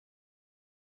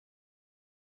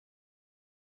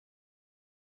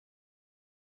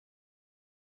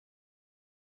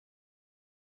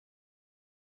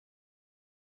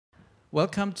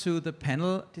Welcome to the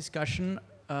panel discussion,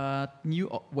 new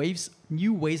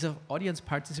ways of audience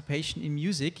participation in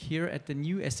music here at the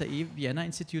new SAE Vienna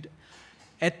Institute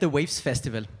at the Waves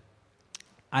Festival.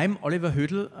 I'm Oliver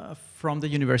Hödl from the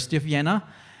University of Vienna,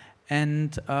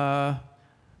 and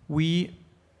we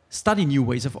study new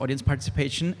ways of audience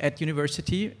participation at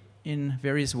university in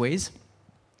various ways.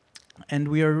 And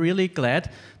we are really glad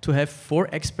to have four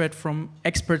experts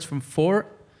from four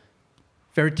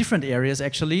very different areas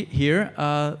actually here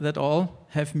that all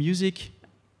have music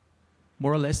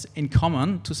more or less in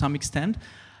common to some extent.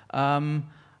 I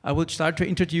will start to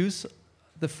introduce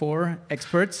the four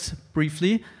experts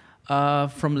briefly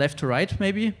from left to right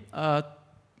maybe.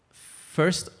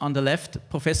 First on the left,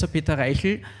 Professor Peter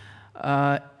Reichel,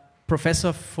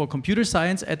 professor for computer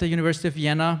science at the University of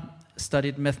Vienna,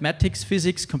 studied mathematics,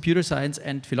 physics, computer science,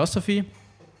 and philosophy.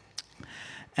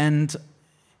 And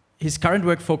his current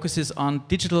work focuses on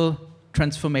digital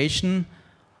transformation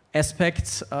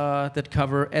aspects that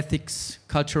cover ethics,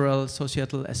 cultural,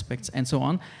 societal aspects, and so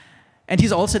on. And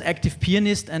he's also an active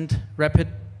pianist and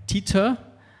repetiteur,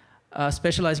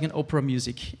 specializing in opera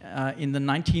music in the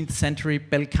 19th century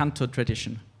bel canto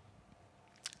tradition.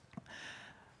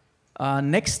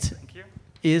 Next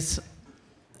is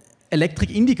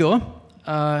Electric Indigo.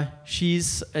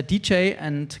 She's a DJ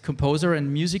and composer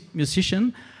and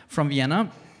musician from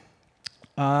Vienna.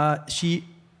 She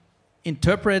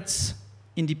interprets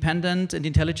independent and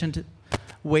intelligent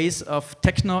ways of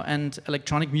techno and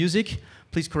electronic music.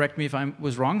 Please correct me if I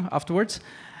was wrong afterwards.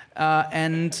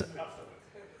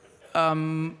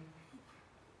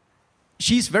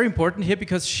 She's very important here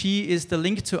because she is the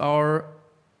link to our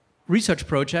research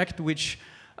project, which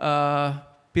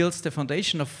builds the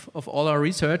foundation of all our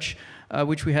research,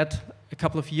 which we had a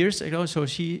couple of years ago. So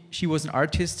she was an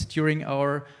artist during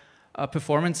our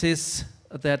performances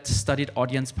that studied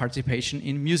audience participation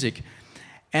in music.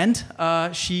 And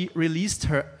she released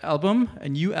her album, a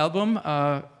new album,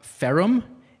 Ferrum,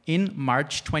 in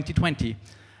March 2020.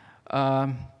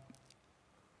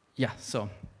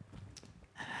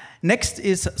 Next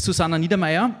is Susanna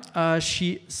Niedermeyer.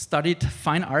 She studied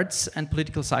fine arts and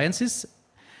political sciences.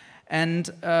 And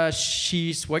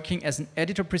she's working as an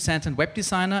editor, presenter, and web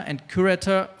designer and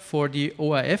curator for the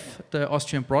ORF, the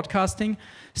Austrian Broadcasting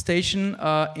Station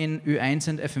in Ö1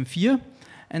 and FM4.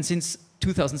 And since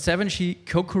 2007, she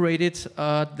co-curated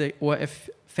the ORF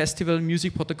Festival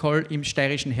Music Protocol im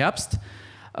Steirischen Herbst,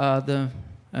 the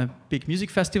big music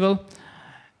festival.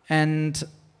 And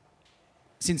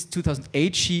since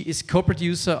 2008, she is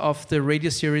co-producer of the radio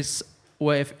series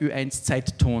ORF Ö1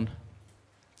 Zeitton,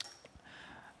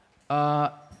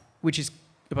 which is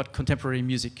about contemporary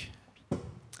music.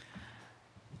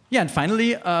 Yeah, and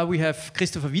finally, we have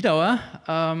Christopher Wiedauer.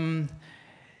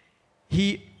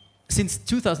 Since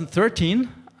 2013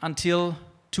 until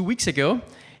 2 weeks ago,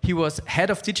 he was head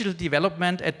of digital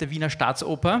development at the Wiener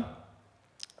Staatsoper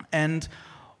and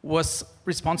was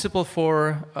responsible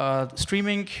for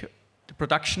streaming, the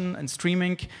production and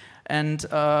streaming, and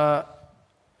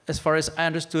as far as I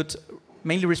understood,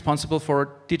 mainly responsible for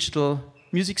digital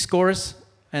music scores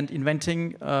and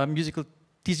inventing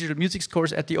digital music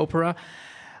scores at the opera.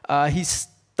 He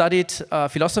studied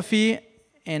philosophy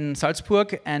in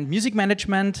Salzburg and music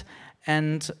management,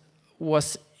 and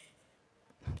was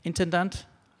intendant,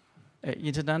 I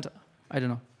don't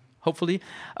know, hopefully,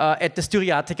 at the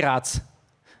Styriate Graz.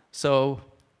 So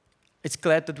it's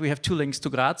glad that we have two links to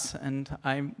Graz, and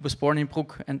I was born in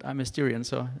Bruck and I'm a Styrian,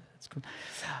 so it's good.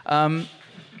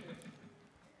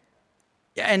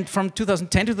 And from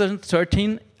 2010 to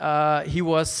 2013, he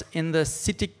was in the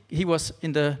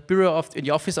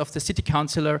office of the city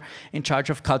councillor in charge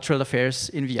of cultural affairs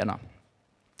in Vienna.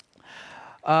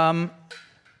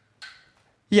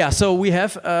 So we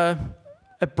have a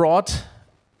broad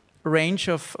range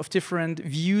of different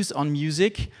views on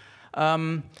music.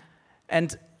 And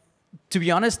to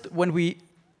be honest, when we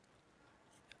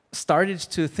started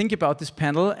to think about this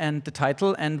panel and the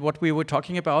title and what we were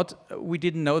talking about, we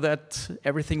didn't know that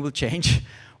everything will change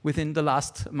within the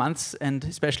last months, and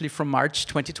especially from March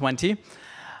 2020.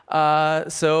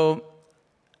 So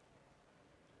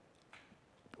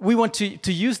we want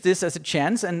to use this as a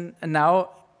chance and now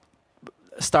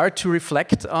start to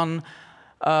reflect on,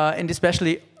 and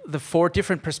especially the four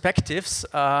different perspectives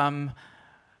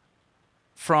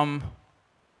from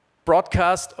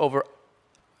broadcast over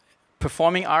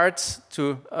performing arts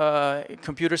to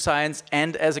computer science,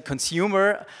 and as a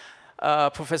consumer,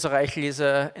 Professor Reichel is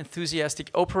an enthusiastic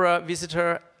opera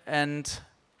visitor, and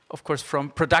of course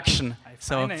from production.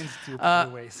 So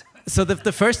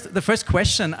the first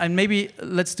question, and maybe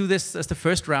let's do this as the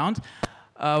first round.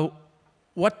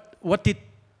 What did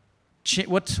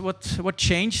what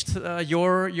changed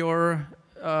your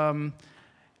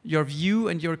view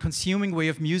and your consuming way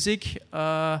of music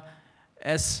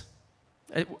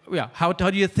how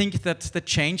do you think that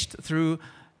changed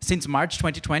since March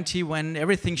 2020, when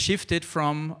everything shifted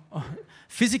from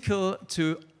physical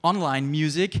to online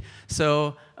music?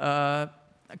 So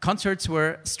concerts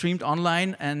were streamed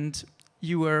online, and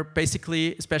you were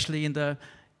basically, especially in the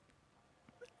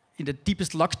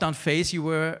deepest lockdown phase, you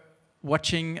were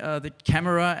watching the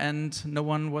camera and no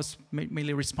one was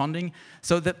mainly responding.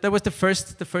 So that was the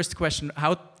first question.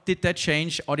 How did that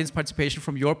change audience participation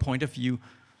from your point of view?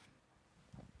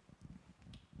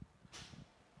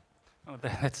 Oh,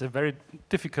 that's a very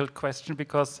difficult question,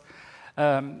 because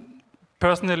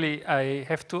personally, I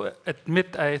have to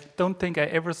admit, I don't think I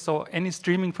ever saw any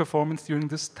streaming performance during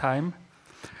this time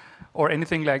or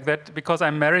anything like that, because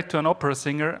I'm married to an opera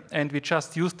singer, and we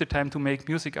just used the time to make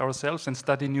music ourselves and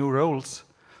study new roles.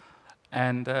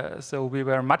 And so we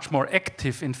were much more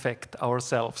active, in fact,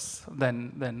 ourselves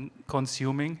than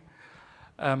consuming,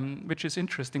 which is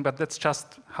interesting, but that's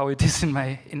just how it is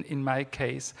in my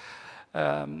case.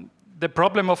 The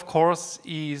problem, of course,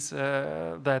 is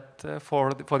that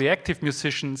for the active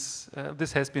musicians,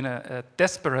 this has been a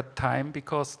desperate time,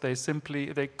 because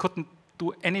they couldn't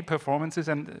do any performances,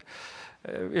 and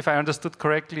if I understood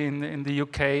correctly, in the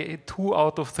UK, 2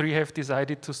 out of 3 have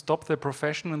decided to stop their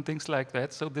profession and things like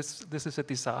that. So this is a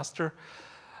disaster,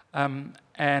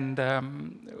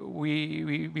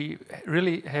 we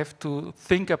really have to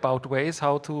think about ways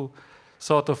how to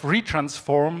sort of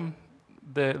retransform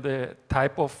the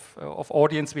type of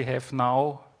audience we have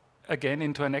now again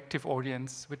into an active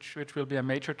audience, which will be a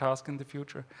major task in the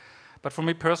future. But for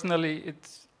me personally,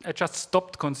 I just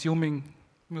stopped consuming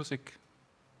music.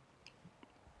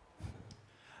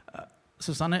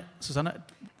 Susanne?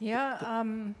 Yeah,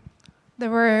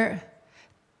 there were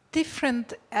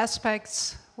different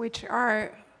aspects which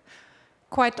are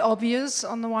quite obvious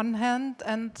on the one hand,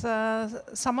 and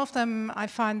some of them I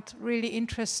find really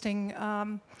interesting.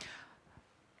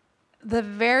 The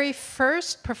very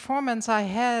first performance I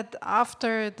had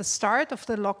after the start of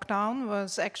the lockdown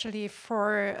was actually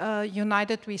for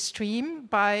United We Stream.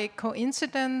 By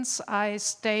coincidence, I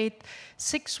stayed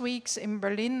 6 weeks in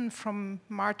Berlin from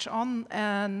March on,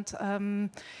 and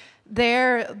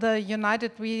there the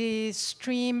United We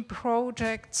Stream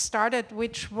project started,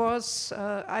 which was,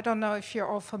 I don't know if you're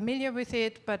all familiar with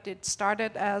it, but it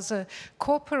started as a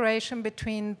cooperation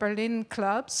between Berlin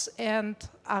clubs and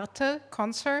Arte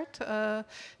Concert,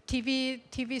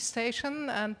 TV station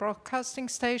and broadcasting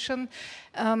station,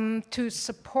 to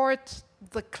support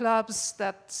the clubs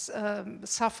that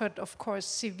suffered, of course,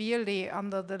 severely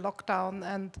under the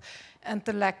lockdown and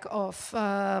the lack of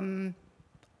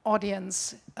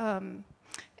audience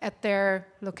at their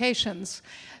locations.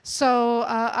 So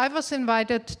I was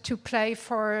invited to play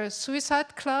for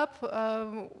Suicide Club,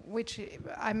 which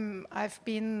I've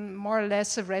been more or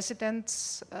less a resident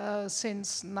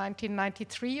since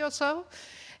 1993 or so,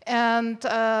 and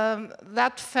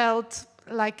that felt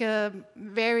like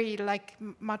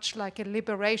much like a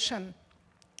liberation,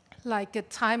 like a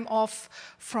time off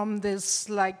from this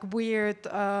like weird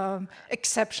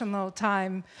exceptional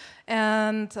time.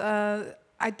 And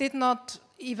I did not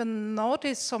even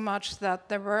notice so much that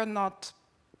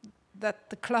that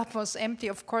the club was empty.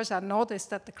 Of course, I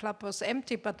noticed that the club was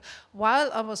empty, but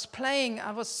while I was playing,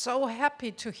 I was so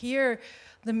happy to hear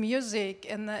the music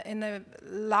in a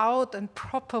loud and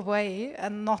proper way,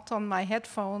 and not on my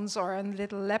headphones or on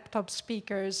little laptop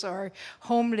speakers or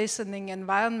home listening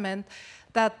environment,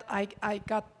 that I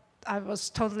was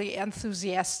totally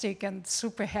enthusiastic and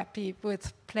super happy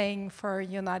with playing for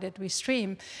United We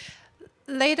Stream.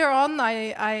 Later on,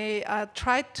 I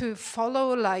tried to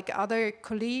follow like other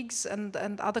colleagues and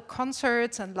other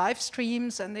concerts and live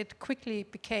streams, and it quickly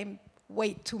became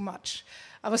way too much.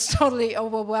 I was totally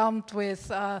overwhelmed with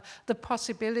the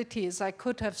possibilities. I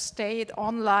could have stayed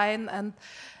online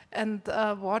and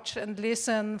watch and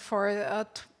listen for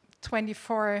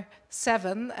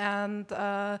 24/7,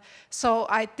 and so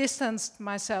I distanced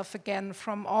myself again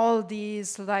from all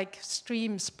these like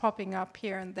streams popping up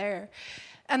here and there.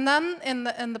 And then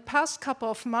in the past couple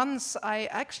of months, I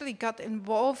actually got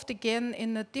involved again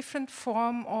in a different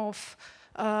form of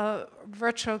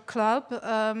virtual club,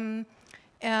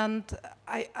 and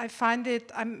I find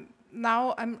it.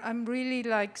 I'm really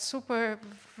like super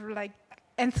like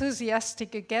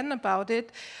enthusiastic again about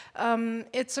it.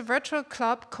 It's a virtual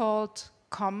club called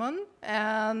Common,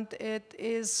 and it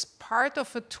is part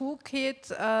of a toolkit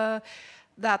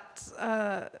that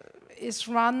is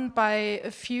run by a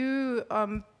few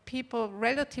people,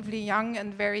 relatively young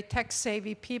and very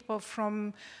tech-savvy people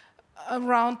from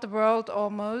around the world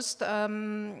almost.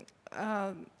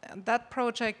 That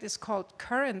project is called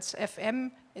Currents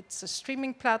FM. It's a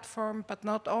streaming platform, but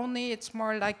not only, it's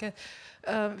more like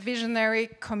a visionary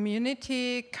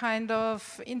community kind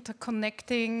of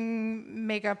interconnecting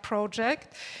mega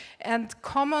project. And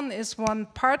Common is one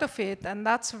part of it, and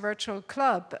that's a virtual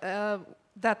club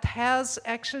that has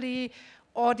actually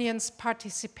audience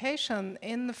participation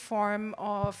in the form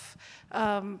of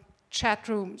chat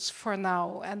rooms for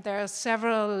now, and there are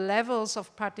several levels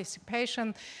of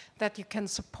participation that you can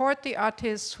support the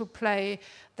artists who play,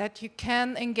 that you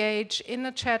can engage in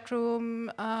a chat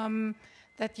room,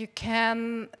 that you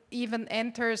can even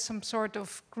enter some sort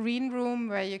of green room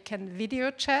where you can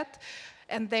video chat,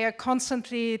 and they are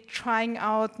constantly trying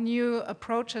out new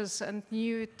approaches and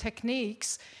new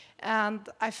techniques, and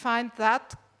I find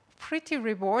that pretty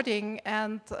rewarding,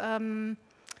 and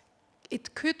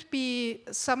it could be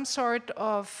some sort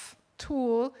of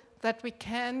tool that we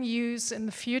can use in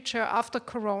the future after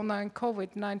Corona and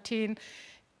COVID-19,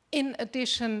 in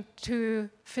addition to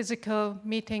physical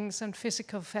meetings and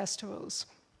physical festivals.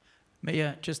 May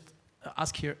I just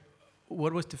ask here,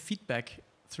 what was the feedback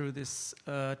through these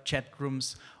chat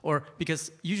rooms? Or because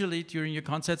usually during your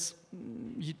concerts,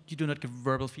 you do not give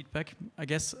verbal feedback, I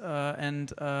guess,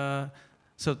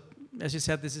 so as you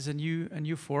said, this is a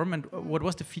new form. And what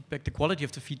was the feedback, the quality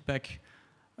of the feedback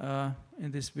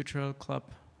in this virtual club?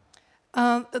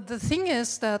 The thing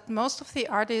is that most of the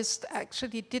artists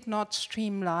actually did not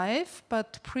stream live,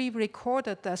 but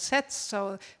pre-recorded their sets.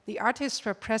 So the artists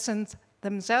were present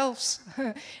themselves,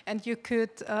 and you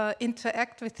could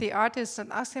interact with the artists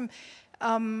and ask them,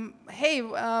 hey,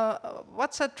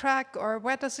 what's that track, or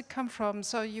where does it come from?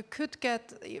 So you could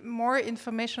get more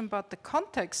information about the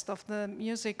context of the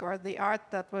music or the art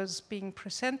that was being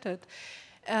presented.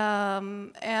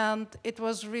 And it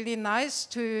was really nice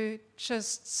to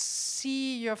just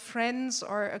see your friends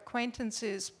or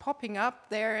acquaintances popping up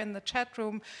there in the chat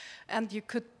room, and you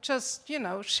could just, you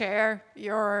know, share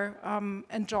your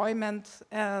enjoyment.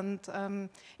 And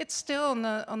it's still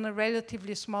on a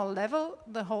relatively small level,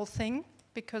 the whole thing,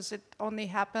 because it only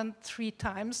happened 3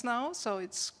 times now, so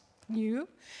it's new.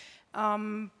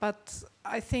 But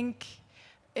I think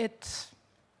it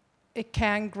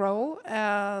can grow,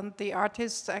 and the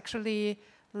artists actually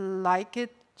like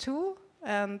it too.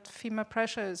 And FEMA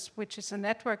Pressures, which is a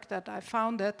network that I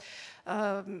founded,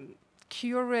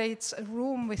 curates a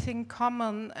room within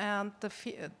Common, and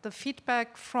the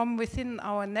feedback from within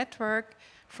our network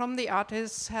from the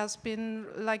artists has been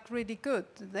like really good.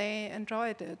 They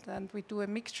enjoyed it, and we do a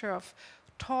mixture of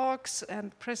talks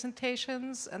and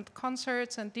presentations and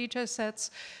concerts and DJ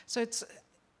sets. So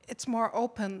it's more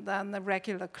open than a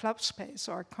regular club space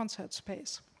or concert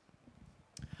space.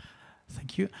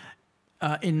 Thank you.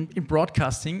 In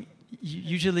broadcasting,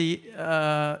 usually,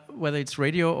 whether it's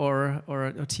radio or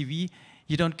TV,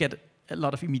 you don't get a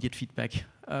lot of immediate feedback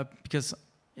because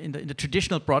in the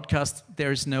traditional broadcast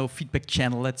there is no feedback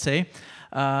channel, let's say.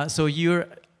 So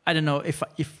I don't know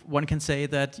if one can say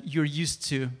that you're used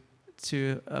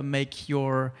to make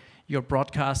your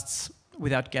broadcasts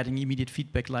without getting immediate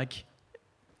feedback, like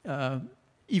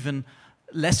even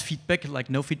less feedback, like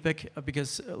no feedback,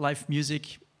 because live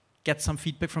music gets some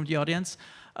feedback from the audience.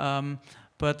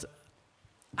 But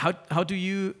how do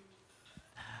you?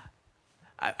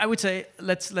 I would say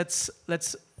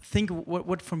let's think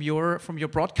what from your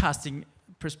broadcasting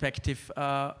perspective.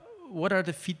 What are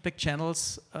the feedback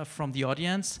channels from the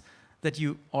audience that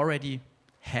you already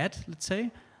had, let's say,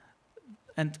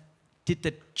 and did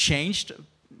that change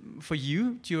for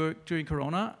you during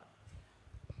Corona?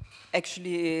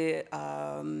 Actually,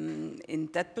 in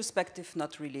that perspective,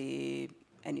 not really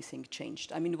anything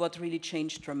changed. I mean, what really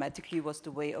changed dramatically was the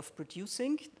way of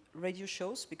producing radio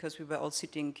shows, because we were all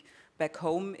sitting back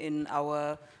home in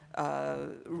our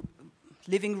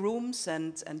living rooms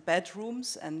and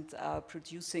bedrooms and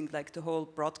producing like the whole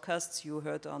broadcasts you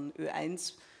heard on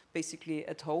INES basically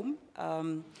at home.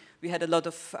 We had a lot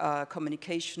of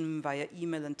communication via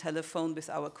email and telephone with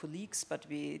our colleagues, but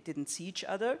we didn't see each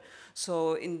other.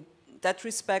 So in that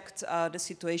respect, the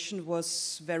situation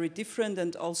was very different,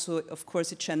 and also, of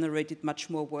course, it generated much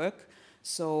more work.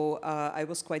 So I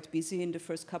was quite busy in the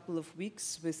first couple of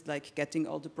weeks with like getting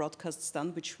all the broadcasts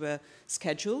done, which were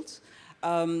scheduled.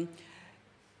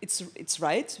 It's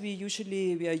right. We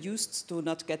are used to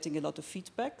not getting a lot of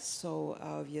feedback, so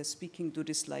we are speaking to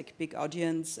this like big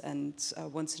audience, and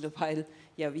once in a while,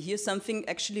 yeah, we hear something.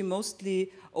 Actually,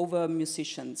 mostly over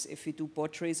musicians. If we do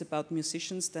portraits about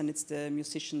musicians, then it's the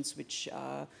musicians which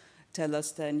tell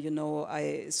us. Then, you know,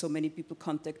 so many people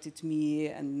contacted me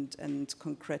and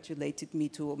congratulated me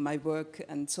to my work,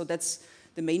 and so that's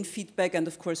the main feedback. And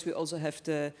of course, we also have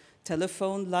the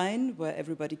telephone line where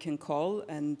everybody can call.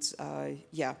 And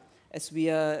yeah, as we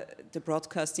are the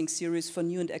broadcasting series for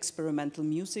new and experimental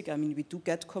music, I mean, we do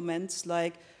get comments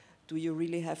like, do you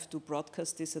really have to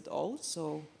broadcast this at all?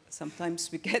 So sometimes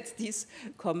we get these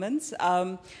comments.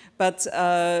 But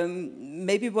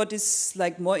maybe what is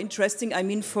like more interesting, I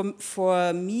mean,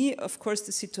 for me, of course,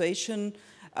 the situation,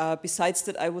 besides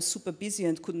that I was super busy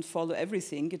and couldn't follow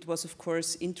everything, it was, of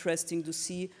course, interesting to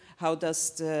see how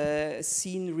does the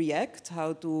scene react,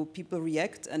 how do people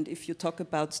react, and if you talk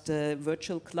about the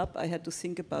virtual club, I had to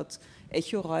think about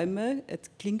Echoräume at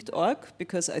Klingt.org,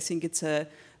 because I think it's a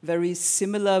very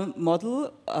similar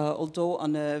model, although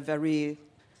on a very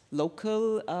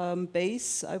local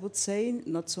base, I would say,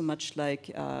 not so much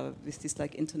like with this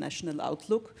like international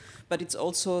outlook, but it's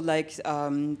also like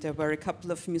there were a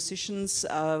couple of musicians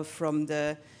from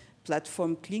the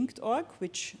platform Klingt.org,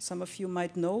 which some of you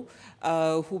might know,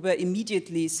 who were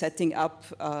immediately setting up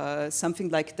something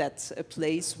like that, a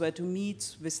place where to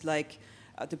meet with like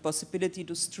the possibility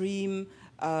to stream.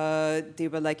 They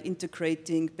were like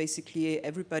integrating basically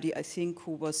everybody, I think,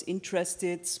 who was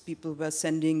interested. People were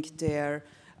sending their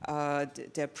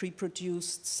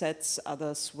pre-produced sets,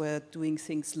 others were doing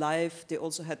things live. They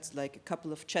also had like a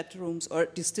couple of chat rooms, or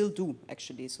they still do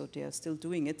actually, so they are still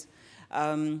doing it.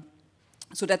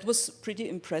 So that was pretty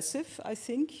impressive, I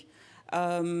think.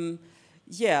 So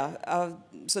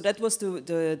that was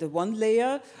the one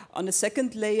layer. On the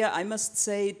second layer, I must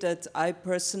say that I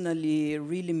personally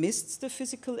really missed the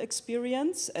physical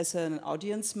experience as an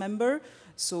audience member.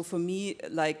 So for me,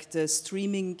 like the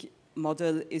streaming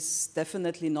model is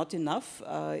definitely not enough.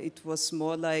 It was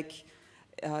more like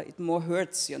it more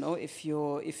hurts, you know, if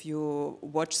you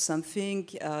watch something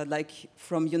like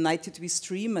from United We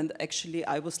Stream, and actually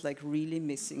I was like really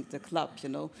missing the club, you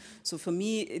know. So for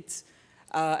me, it's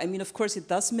I mean, of course, it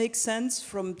does make sense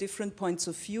from different points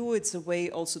of view. It's a way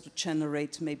also to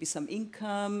generate maybe some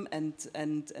income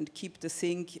and keep the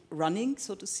thing running,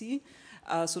 so to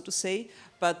say.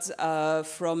 But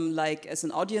from like as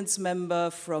an audience member,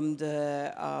 from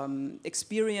the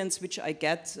experience which I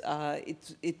get,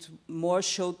 it more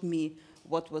showed me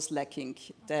what was lacking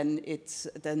than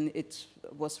it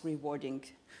was rewarding.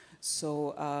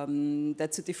 So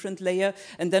that's a different layer.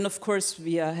 And then, of course,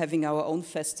 we are having our own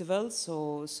festival.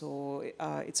 So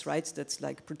it's right that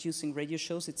like producing radio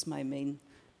shows, it's my main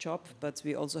job. But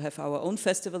we also have our own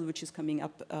festival, which is coming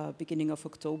up beginning of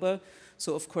October.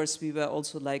 So, of course, we were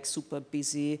also like super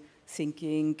busy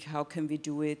thinking, how can we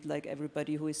do it, like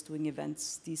everybody who is doing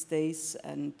events these days.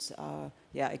 And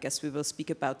yeah, I guess we will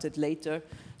speak about it later.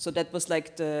 So that was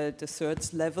like the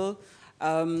third level.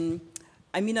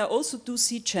 I mean, I also do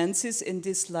see chances in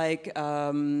this, like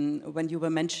when you were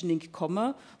mentioning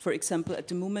Comma, for example, at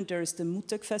the moment there is the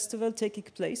MUTEC festival taking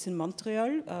place in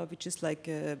Montreal, which is like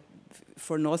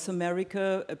for North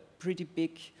America a pretty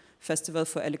big festival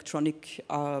for electronic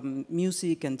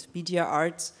music and media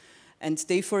arts. And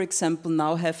they, for example,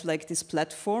 now have like this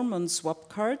platform on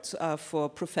Swapcard for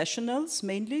professionals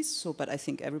mainly. So, but I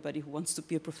think everybody who wants to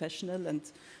be a professional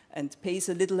and pays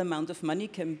a little amount of money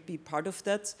can be part of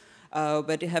that.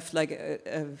 Where they have like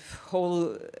a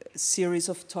whole series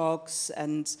of talks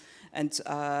and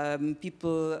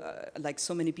people, like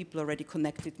so many people already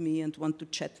connected me and want to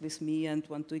chat with me and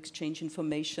want to exchange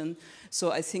information.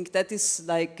 So I think that is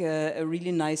like a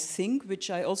really nice thing, which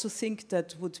I also think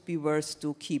that would be worth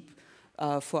to keep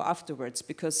for afterwards,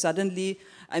 because suddenly,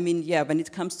 I mean, yeah, when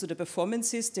it comes to the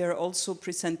performances, they're also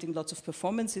presenting lots of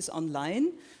performances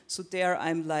online. So there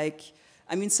I'm like,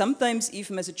 I mean, sometimes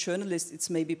even as a journalist, it's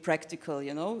maybe practical,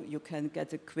 you know, you can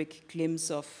get a quick glimpse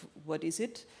of what is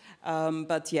it.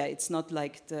 But yeah, it's not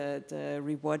like the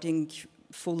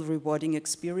full rewarding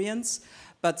experience.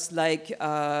 But like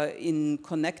in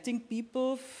connecting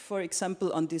people, for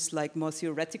example, on this like more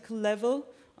theoretical level,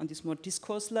 on this more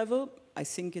discourse level, I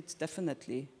think it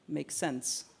definitely makes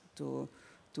sense to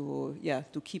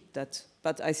keep that.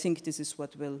 But I think this is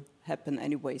what will happen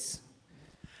anyways.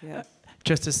 Yeah.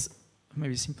 Just as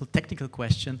maybe a simple technical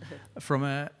question. From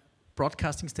a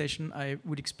broadcasting station, I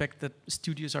would expect that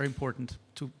studios are important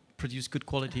to produce good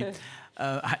quality.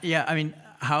 Yeah, I mean,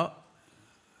 how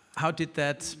did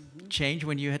that change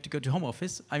when you had to go to home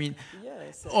office? I mean,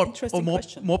 yes, or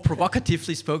more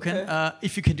provocatively spoken,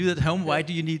 if you can do that at home, why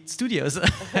do you need studios?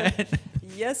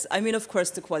 Yes, I mean, of course,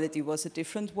 the quality was a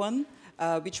different one.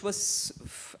 Which was,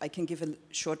 I can give a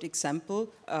short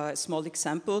example, a small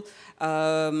example.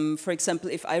 For example,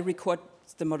 if I record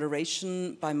the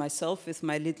moderation by myself with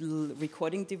my little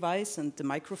recording device and the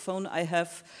microphone I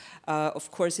have.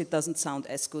 Of course, it doesn't sound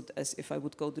as good as if I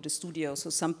would go to the studio. So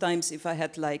sometimes if I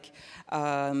had like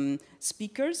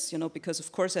speakers, you know, because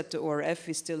of course at the ORF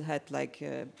we still had like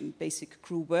basic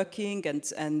crew working,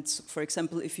 and for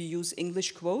example, if you use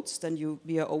English quotes, then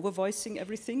we are overvoicing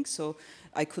everything. So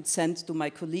I could send to my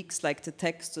colleagues like the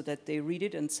text so that they read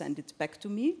it and send it back to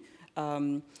me.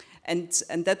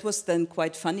 And that was then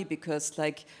quite funny because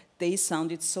like they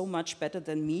sounded so much better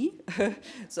than me.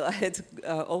 So I had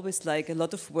always like a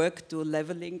lot of work to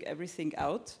leveling everything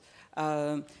out.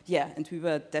 Yeah, and we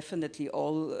were definitely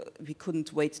we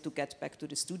couldn't wait to get back to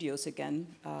the studios again.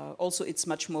 Also, it's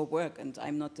much more work, and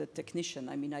I'm not a technician.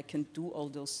 I mean, I can do all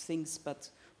those things, but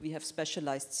we have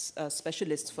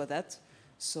specialists for that.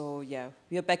 So yeah,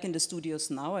 we are back in the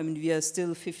studios now. I mean, we are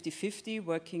still 50-50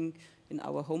 working in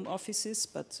our home offices,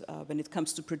 but when it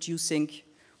comes to producing,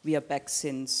 we are back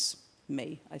since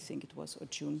May, I think it was, or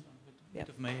June. Mid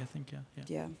of May, I think, yeah.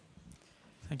 Yeah.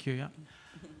 Thank you,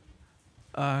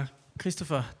 yeah.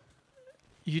 Christopher,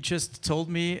 you just told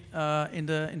me in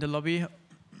the lobby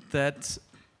that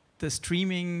the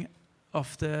streaming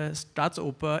of the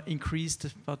Staatsoper increased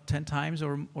about 10 times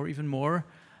or even more.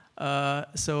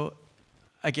 So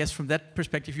I guess from that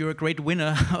perspective, you're a great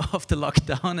winner of the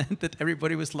lockdown, and that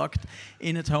everybody was locked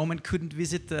in at home and couldn't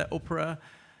visit the opera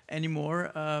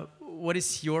anymore. What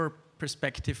is your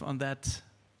perspective on that?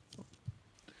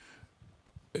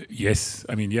 Yes,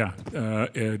 I mean, yeah,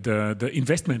 the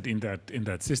investment in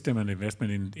that system and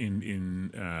investment in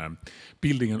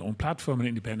building an own platform, an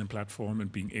independent platform,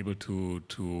 and being able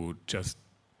to just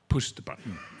push the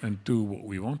button and do what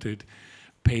we wanted,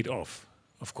 paid off.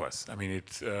 Of course, I mean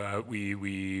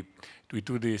we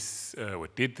do this. We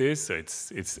did this. So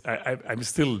I'm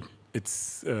still.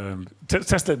 It's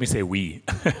just let me say we,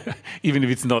 even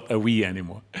if it's not a we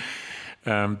anymore.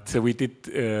 So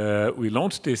we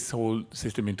launched this whole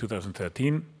system in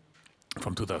 2013.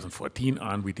 From 2014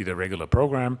 on, we did a regular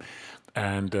program,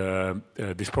 and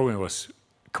this program was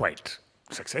quite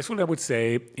successful, I would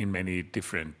say, in many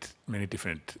different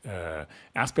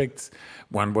aspects.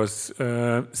 One was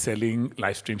selling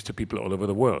live streams to people all over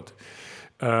the world.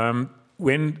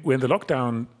 When the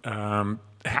lockdown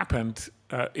happened,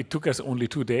 it took us only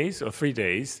 2 days or 3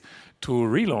 days to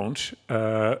relaunch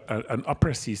an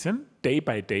opera season, day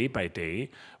by day by day,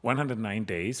 109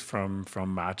 days from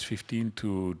March 15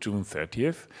 to June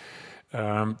 30th,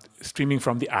 streaming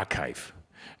from the archive.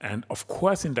 And of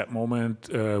course, in that moment,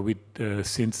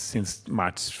 since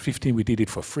March 15, we did it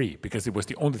for free because it was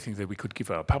the only thing that we could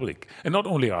give our public, and not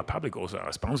only our public, also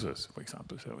our sponsors, for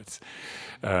example. So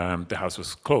the house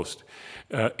was closed.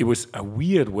 It was a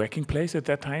weird working place at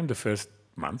that time, the first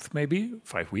month, maybe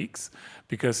 5 weeks,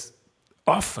 because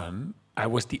often I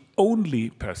was the only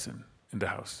person in the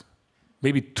house,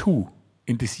 maybe 2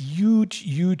 in this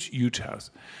huge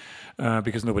house,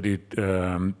 because nobody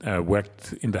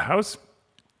worked in the house.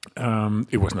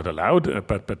 It was not allowed,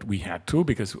 but we had to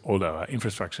because all our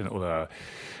infrastructure, all our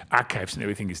archives and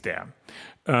everything is there.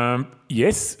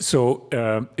 Yes, so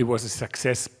it was a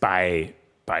success by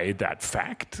that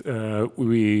fact.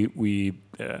 We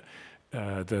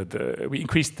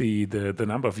increased the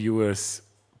number of viewers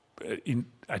in,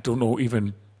 I don't know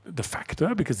even the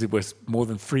factor, because it was more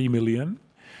than 3 million.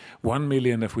 1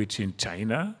 million of which in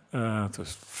China, so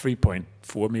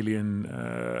 3.4 million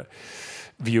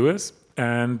viewers.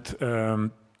 And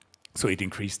so it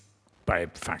increased by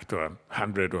factor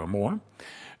 100 or more.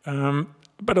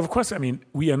 But of course, I mean,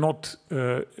 we are not,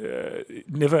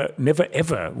 never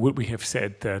ever would we have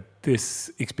said that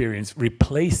this experience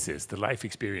replaces the live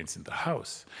experience in the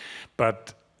house.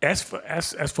 But as for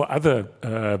other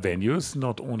venues,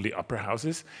 not only opera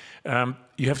houses,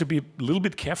 you have to be a little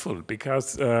bit careful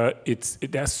because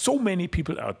there are so many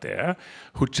people out there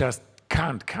who just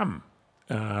can't come.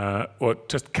 Or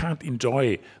just can't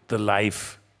enjoy the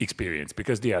live experience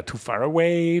because they are too far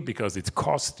away, because it's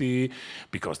costly,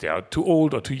 because they are too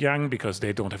old or too young, because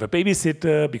they don't have a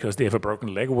babysitter, because they have a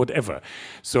broken leg or whatever.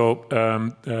 So,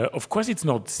 of course, it's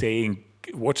not saying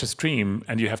watch a stream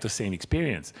and you have the same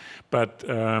experience. But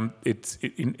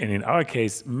in our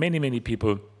case, many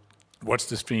people watch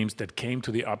the streams that came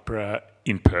to the opera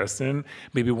in person,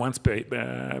 maybe once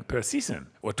per season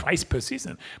or twice per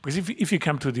season. Because if you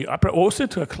come to the opera, also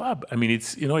to a club, I mean,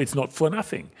 it's not for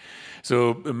nothing.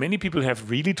 So many people have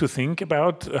really to think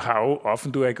about how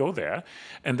often do I go there,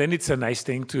 and then it's a nice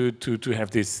thing to have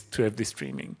this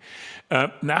streaming.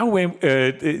 Now when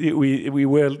we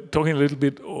were talking a little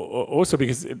bit also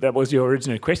because that was your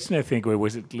original question, I think, or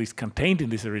was at least contained in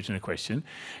this original question.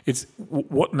 It's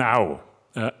what now?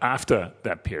 after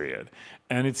that period.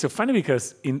 And it's so funny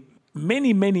because in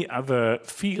many, many other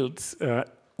fields,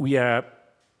 we are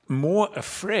more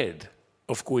afraid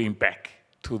of going back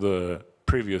to the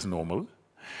previous normal,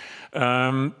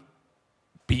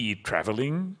 be it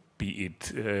traveling, be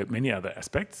it many other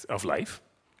aspects of life.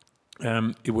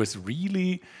 It was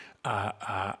really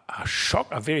a shock,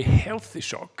 a very healthy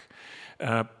shock,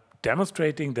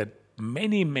 demonstrating that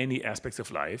many, many aspects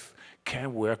of life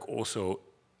can work also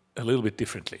a little bit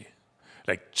differently.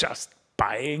 Like just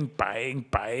buying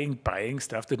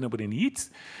stuff that nobody needs.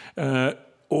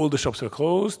 All the shops were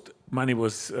closed, money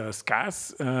was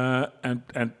scarce,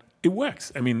 and it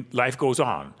works. I mean, life goes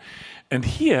on. And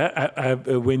here,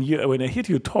 when I heard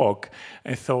you talk,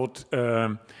 I thought,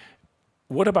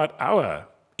 what about our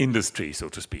industry, so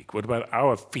to speak? What about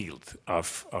our field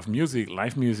of music,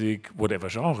 live music, whatever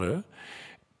genre?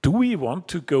 Do we want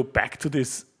to go back to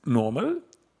this normal?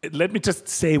 Let me just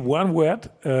say one word,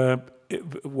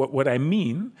 what I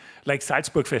mean, like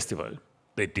Salzburg Festival.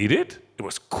 They did it. It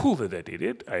was cool that they did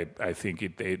it. I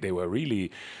think they were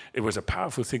really, it was a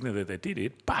powerful signal that they did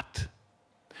it, but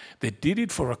they did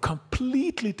it for a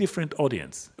completely different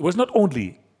audience. It was not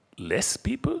only less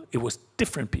people, it was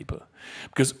different people.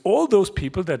 Because all those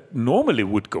people that normally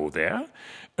would go there,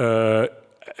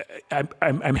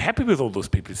 I'm happy with all those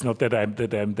people. It's not that I'm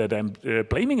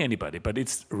blaming anybody, but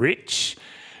it's rich,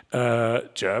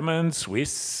 German,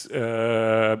 Swiss,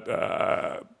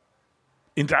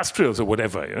 industrials or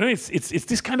whatever. You know, it's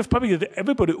this kind of public that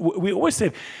everybody. We always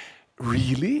said,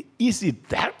 really, is it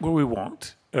that what we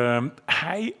want?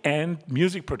 High-end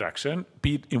music production,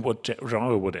 be it in what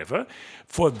genre or whatever,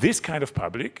 for this kind of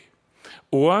public,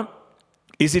 or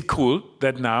is it cool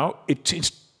that now it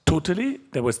changed totally?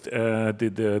 There was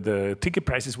the ticket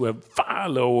prices were far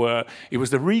lower. It was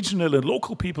the regional and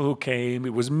local people who came.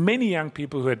 It was many young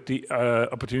people who had the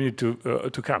opportunity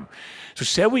to come. So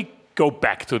shall we go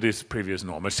back to this previous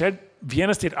normal? Shall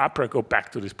Vienna State Opera go back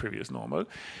to this previous normal?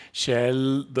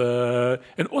 Shall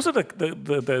and also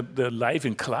the live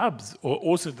in clubs, or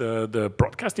also the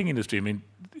broadcasting industry? I mean,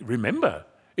 remember,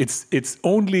 it's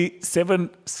only seven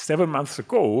months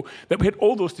ago that we had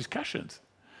all those discussions.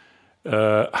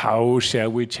 How shall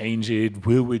we change it?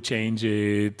 Will we change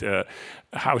it?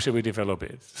 How shall we develop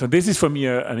it? So this is for me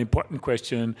an important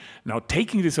question. Now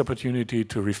taking this opportunity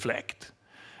to reflect,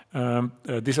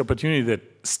 this opportunity that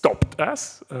stopped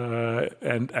us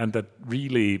and that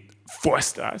really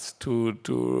forced us to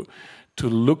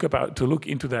look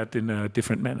into that in a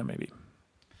different manner, maybe.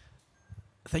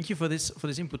 Thank you for this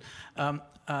input.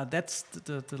 That's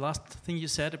the last thing you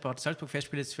said about Salzburg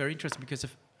Festival. It's very interesting because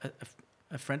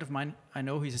a friend of mine I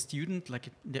know, he's a student, like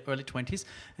in the early 20s,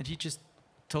 and he just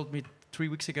told me 3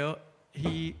 weeks ago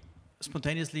he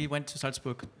spontaneously went to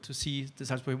Salzburg to see the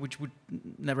Salzburg, which would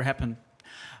never happen.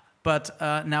 But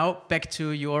now back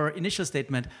to your initial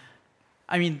statement.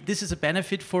 I mean, this is a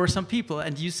benefit for some people,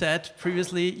 and you said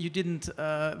previously you didn't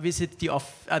visit the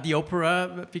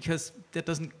opera because that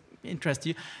doesn't interest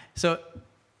you. So,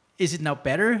 is it now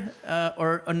better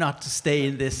or not to stay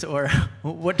in this, or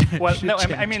what? Well, no,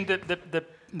 I mean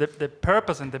the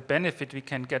purpose and the benefit we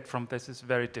can get from this is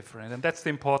very different, and that's the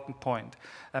important point.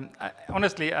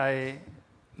 Honestly,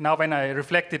 now when I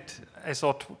reflected, I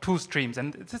saw two streams,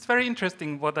 and it's very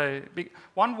interesting.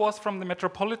 One was from the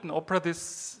Metropolitan Opera,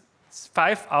 this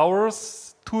 5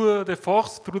 hours tour de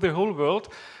force through the whole world,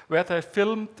 where they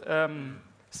filmed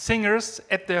singers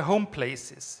at their home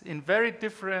places in very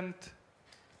different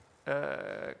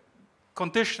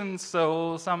conditions.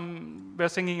 So some were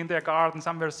singing in their garden,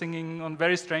 some were singing on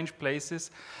very strange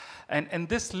places, and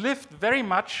this lived very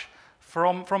much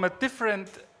from a different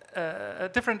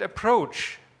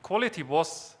approach. Quality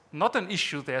was not an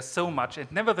issue there so much, and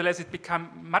nevertheless it became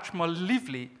much more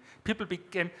lively. People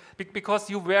became,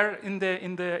 because you were in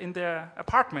their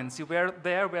apartments, you were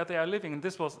there where they are living, and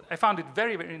I found it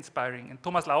very, very inspiring. And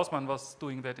Thomas Lausmann was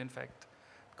doing that, in fact,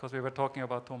 because we were talking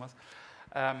about Thomas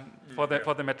for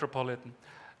the Metropolitan.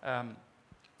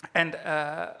 And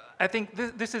I think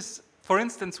this is, for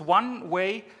instance, one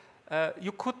way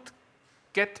you could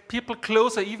get people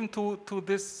closer even to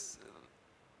this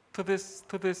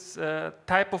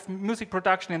type of music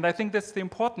production, and I think that's the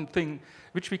important thing,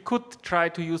 which we could try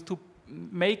to use to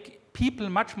make people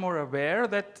much more aware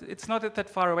that it's not that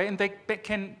far away, and they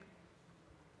can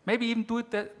maybe even do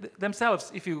it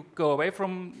themselves if you go away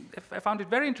from. I found it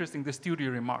very interesting, the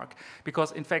studio remark,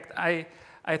 because in fact I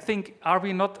think, are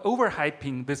we not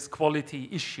overhyping this quality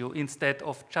issue instead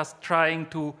of just trying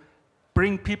to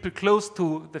bring people close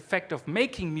to the fact of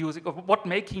making music, of what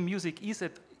making music is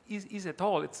at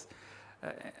all?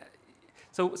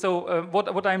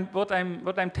 What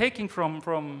I'm taking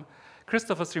from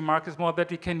Christopher's remark is more that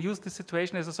we can use this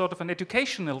situation as a sort of an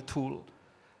educational tool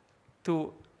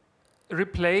to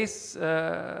replace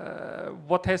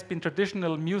what has been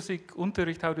traditional music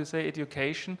Unterricht, how to say,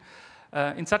 education,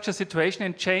 in such a situation,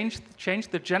 and change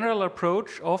the general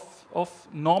approach of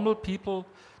normal people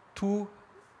to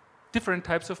different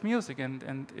types of music.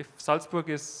 And if Salzburg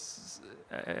is,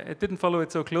 I didn't follow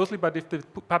it so closely, but if the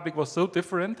public was so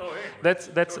different,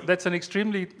 that's an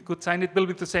extremely good sign. It will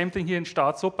be the same thing here in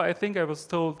Staatsoper. I think I was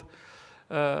told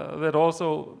that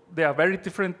also they are very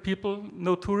different people,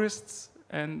 no tourists,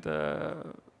 and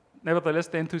nevertheless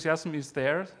the enthusiasm is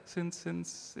there since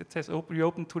it has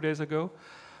reopened 2 days ago.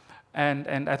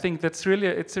 And I think it's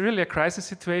really a crisis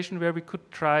situation where we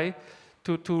could try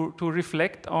to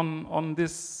reflect on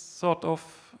this sort of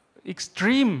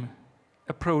extreme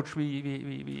approach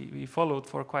we followed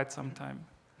for quite some time.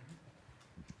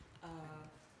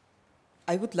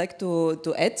 I would like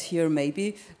to add here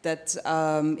maybe that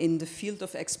in the field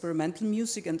of experimental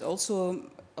music and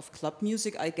also of club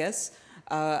music, I guess,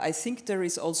 I think there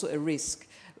is also a risk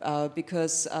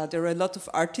because there are a lot of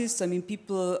artists. I mean,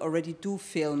 people already do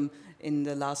film in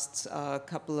the last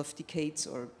couple of decades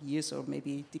or years, or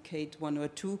maybe decade 1 or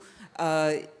 2,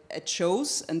 at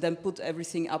shows, and then put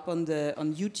everything up on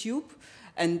YouTube.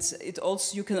 And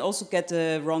you can also get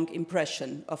a wrong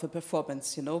impression of a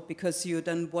performance, you know, because you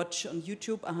then watch on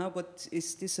YouTube, what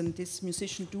is this and this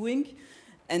musician doing?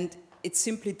 And it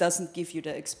simply doesn't give you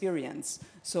the experience.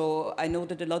 So I know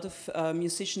that a lot of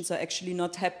musicians are actually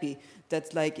not happy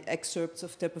that like excerpts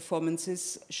of their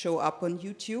performances show up on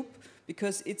YouTube,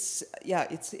 because it's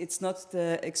not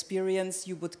the experience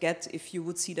you would get if you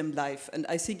would see them live. And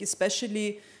I think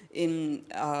especially in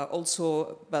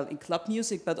in club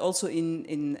music, but also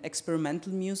in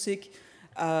experimental music,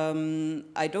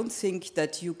 I don't think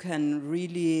that you can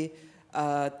really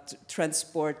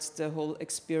transport the whole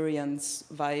experience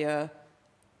via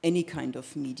any kind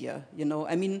of media, you know.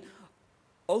 I mean,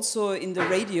 also in the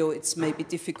radio it's maybe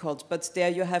difficult, but there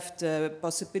you have the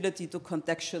possibility to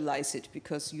contextualize it,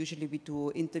 because usually we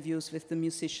do interviews with the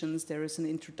musicians, there is an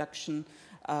introduction.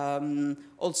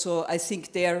 Also, I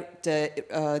think there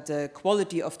the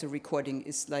quality of the recording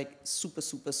is like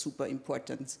super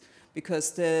important,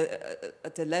 because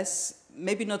the less,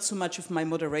 maybe not so much of my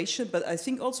moderation, but I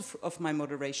think also of my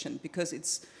moderation, because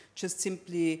it's just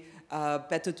simply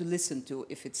better to listen to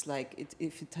if it's like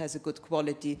if it has a good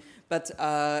quality. But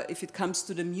if it comes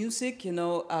to the music, you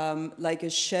know, like a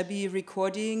shabby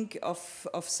recording of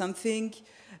something,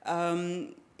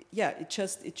 it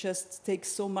just takes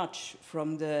so much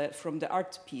from the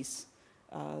art piece.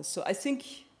 So I think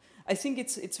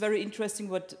it's very interesting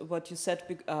what you said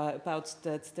about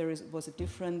that was a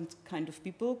different kind of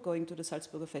people going to the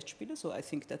Salzburger Festspiele. So I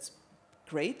think that's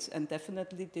great, and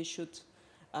definitely they should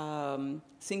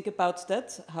think about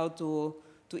that, how to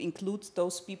include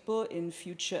those people in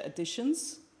future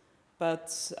editions.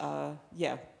 But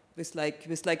with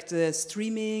the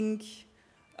streaming,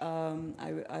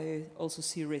 I also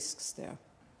see risks there.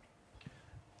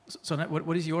 So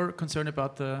what is your concern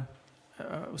about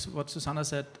what Susanna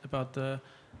said about the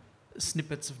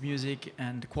snippets of music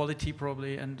and quality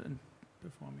probably and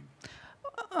performing?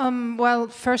 Well,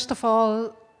 first of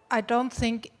all, I don't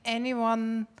think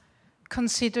anyone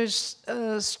considers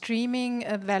streaming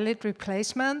a valid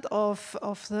replacement of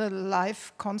the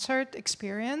live concert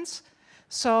experience.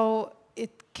 So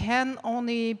it can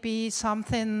only be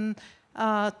something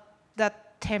that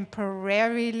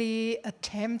temporarily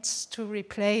attempts to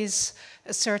replace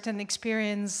a certain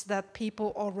experience that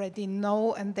people already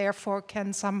know and therefore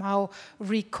can somehow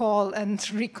recall and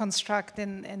reconstruct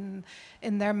in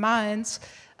their minds.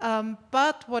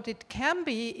 But what it can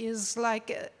be is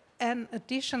like an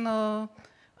additional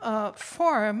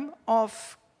form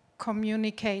of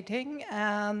communicating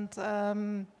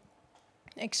and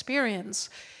experience.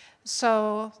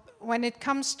 So when it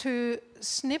comes to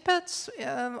snippets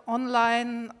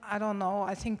online, I don't know,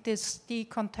 I think this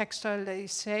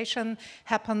decontextualization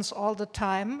happens all the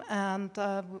time, and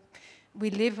we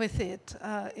live with it.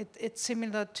 It's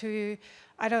similar to,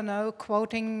 I don't know,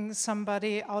 quoting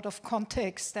somebody out of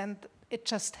context, and it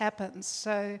just happens.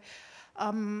 So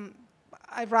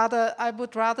I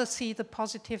would rather see the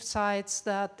positive sides,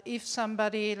 that if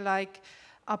somebody like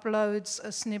uploads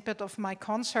a snippet of my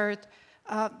concert,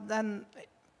 then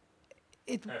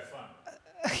it have fun.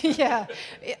 Yeah,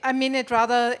 I mean, it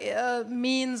rather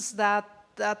means that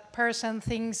that person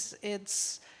thinks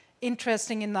it's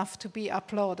interesting enough to be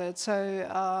uploaded. So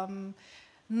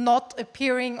not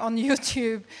appearing on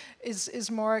YouTube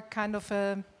is more kind of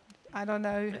a I don't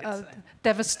know,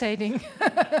 devastating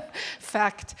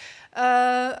fact.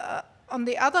 On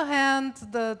the other hand,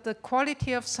 the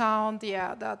quality of sound,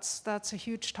 yeah, that's a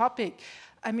huge topic.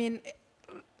 I mean,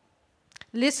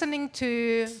 listening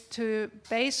to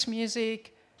bass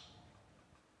music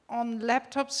on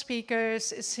laptop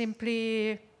speakers is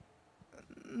simply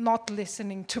not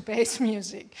listening to bass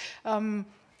music.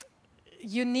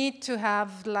 You need to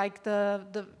have like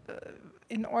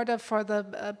in order for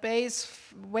the bass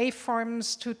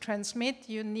waveforms to transmit,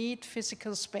 you need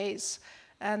physical space,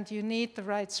 and you need the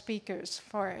right speakers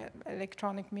for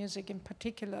electronic music in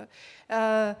particular.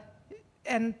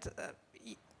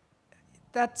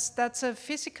 That's a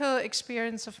physical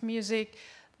experience of music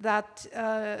that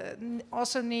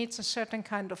also needs a certain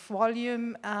kind of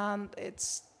volume, and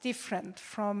it's different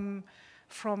from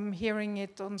hearing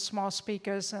it on small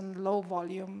speakers and low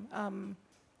volume.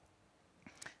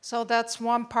 So that's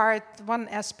one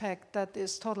aspect that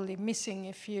is totally missing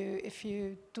if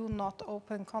you do not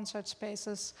open concert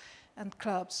spaces and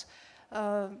clubs.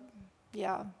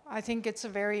 Yeah, I think it's a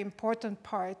very important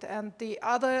part. And the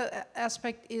other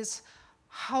aspect is,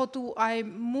 how do I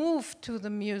move to the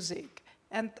music?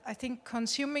 And I think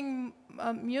consuming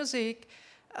music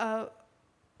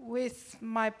with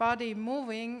my body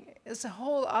moving is a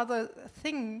whole other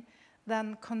thing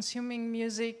than consuming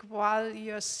music while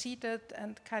you're seated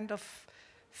and kind of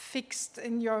fixed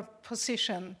in your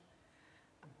position.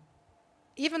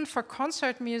 Even for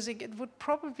concert music, it would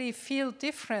probably feel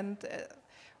different,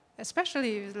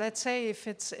 especially, let's say, if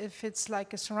it's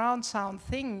like a surround sound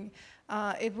thing.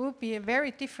 It would be a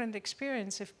very different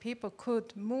experience if people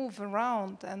could move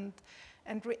around and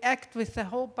react with the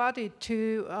whole body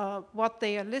to what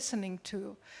they are listening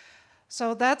to.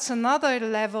 So that's another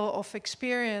level of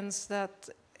experience that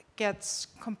gets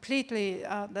completely,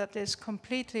 that is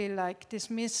completely like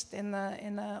dismissed in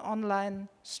a online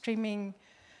streaming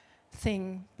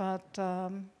thing. But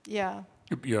yeah.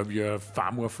 You're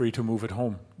far more free to move at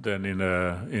home than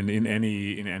in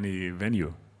any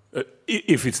venue.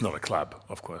 If it's not a club,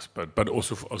 of course, but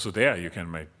also there you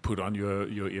can put on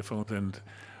your earphones and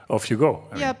off you go.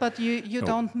 I mean, but you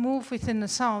don't move within the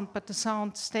sound, but the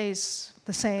sound stays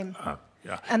the same.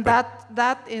 Yeah. And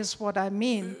that is what I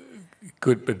mean.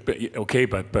 Good,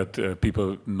 but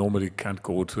people normally can't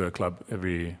go to a club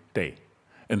every day,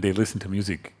 and they listen to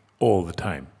music all the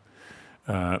time.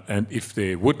 And if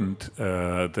they wouldn't,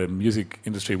 the music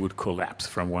industry would collapse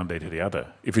from one day to the other.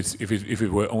 If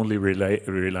it were only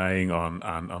relying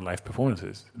on live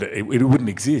performances, it wouldn't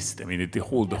exist. I mean, the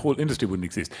whole industry wouldn't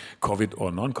exist, COVID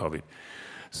or non-COVID.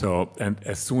 So, and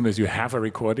as soon as you have a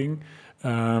recording,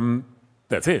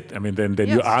 that's it. I mean, then yes.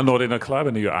 You are not in a club,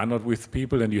 and you are not with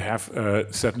people, and you have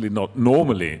certainly not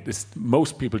normally.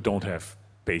 Most people don't have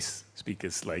bass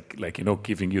speakers like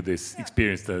giving you this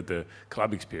experience, the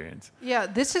club experience. Yeah,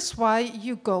 this is why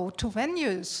you go to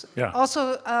venues. Yeah.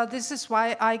 Also, this is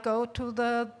why I go to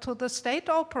the state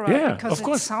opera. Yeah, because of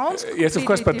course. It sounds yes, of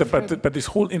course. different. But this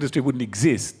whole industry wouldn't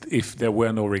exist if there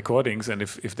were no recordings, and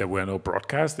if there were no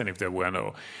broadcasts, and if there were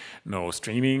no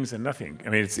streamings and nothing. I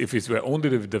mean, if it were only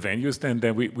the venues,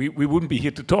 then we wouldn't be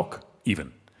here to talk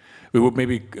even. We would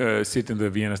maybe sit in the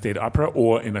Vienna State Opera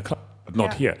or in a club.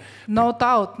 Not here. No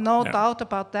doubt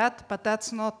about that, but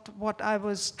that's not what I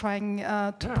was trying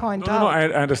to point out. No, I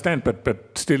understand,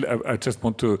 but still, I just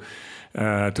want to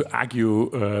argue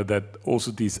that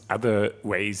also these other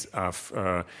ways of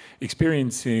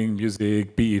experiencing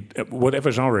music, be it whatever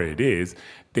genre it is,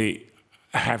 they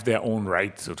have their own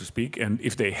right, so to speak, and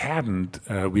if they hadn't,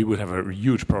 we would have a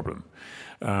huge problem.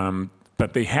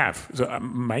 But they have. So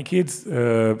my kids,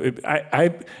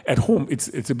 I at home,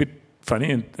 it's a bit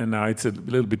funny, and now it's a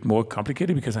little bit more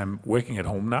complicated because I'm working at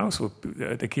home now, so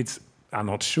the kids are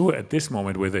not sure at this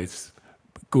moment whether it's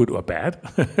good or bad,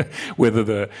 whether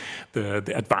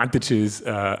the advantages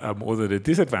are more than the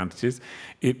disadvantages.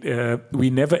 We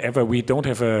don't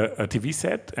have a TV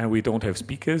set, and we don't have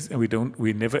speakers, and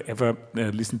we never ever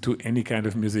listen to any kind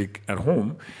of music at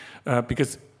home,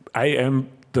 because I am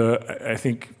I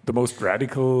think the most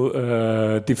radical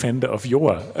defender of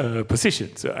your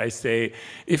position. So I say,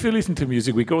 if you listen to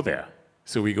music, we go there.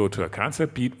 So we go to a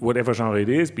concert, be it whatever genre it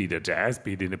is, be it a jazz,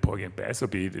 be it in the porgy and bass, or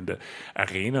be it in the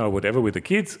arena or whatever with the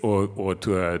kids, or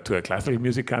to a classical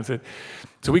music concert.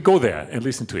 So we go there and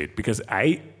listen to it, because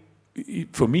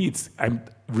for me, I'm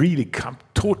really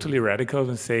totally radical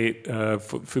and say,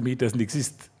 for me, it doesn't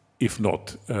exist if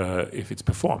it's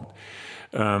performed.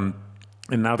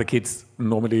 And now the kids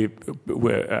normally,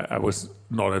 I was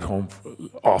not at home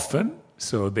often,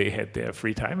 So they had their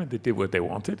free time and they did what they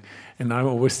wanted. And I'm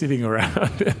always sitting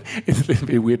around. It's a little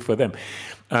bit weird for them.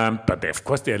 But of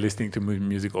course, they're listening to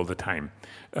music all the time.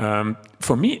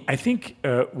 For me, I think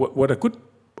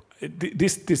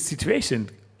this situation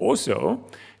also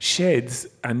sheds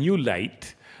a new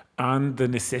light on the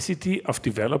necessity of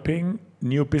developing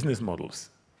new business models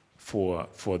for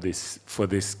this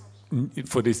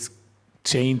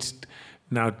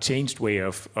changed way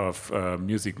of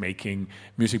music making,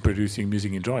 music producing,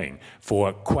 music enjoying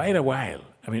for quite a while.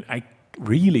 I mean, I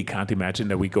really can't imagine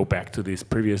that we go back to this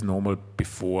previous normal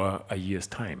before a year's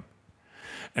time.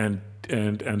 And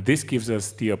this gives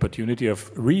us the opportunity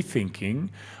of rethinking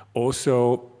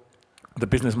also the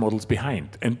business models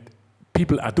behind. And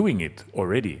people are doing it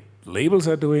already. Labels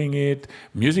are doing it,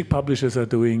 music publishers are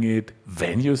doing it,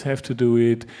 venues have to do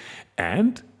it,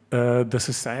 and the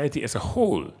society as a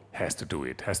whole has to do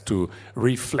it, has to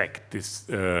reflect this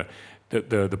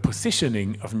the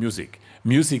positioning of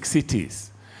music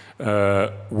cities.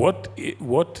 What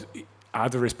are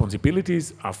the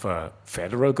responsibilities of a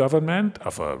federal government,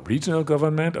 of a regional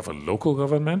government, of a local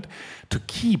government to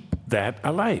keep that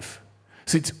alive?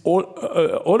 So it's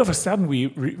all of a sudden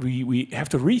we have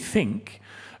to rethink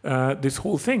this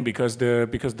whole thing because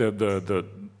the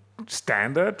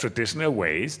standard traditional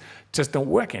ways just don't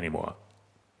work anymore.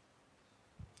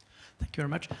 Thank you very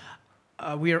much.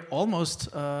 We are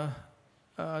almost.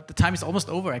 The time is almost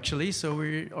over, actually. So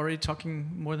we're already talking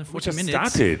more than 40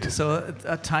 minutes. Started. So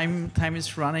time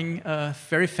is running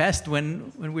very fast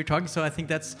when we're talking. So I think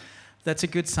that's a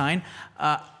good sign.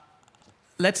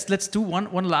 Let's do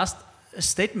one last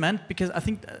statement, because I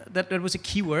think that was a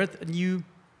key word, a new,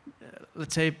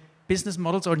 let's say, business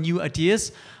models or new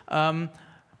ideas.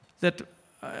 That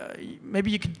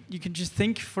maybe you can just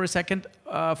think for a second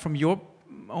from your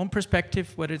own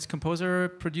perspective, whether it's composer,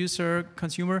 producer,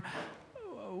 consumer.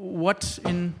 What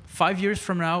in 5 years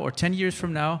from now or 10 years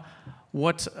from now,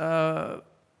 what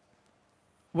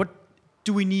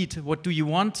do we need? What do you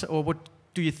want, or what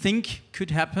do you think could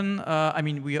happen? I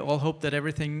mean, we all hope that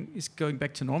everything is going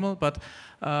back to normal, but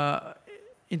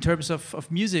in terms of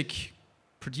music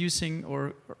producing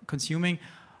or consuming,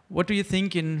 what do you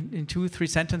think in 2-3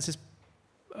 sentences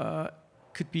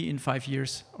could be in 5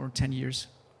 years or 10 years?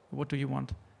 What do you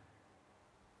want?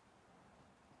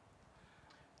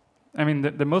 I mean,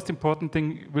 the most important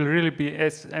thing will really be,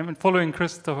 as I'm following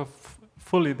Christopher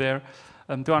fully there,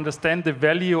 to understand the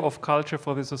value of culture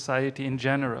for the society in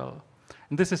general.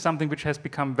 And this is something which has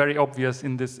become very obvious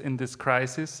in this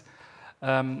crisis.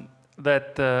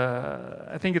 That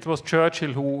I think it was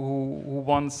Churchill who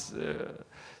once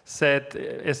said,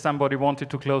 as somebody wanted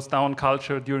to close down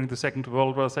culture during the Second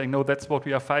World War, saying, no, that's what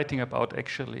we are fighting about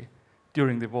actually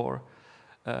during the war.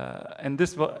 And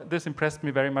this impressed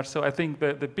me very much. So I think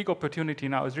the big opportunity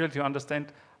now is really to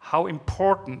understand how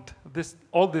important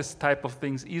all this type of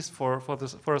things is for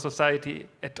a society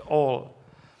at all.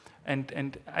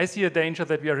 And I see a danger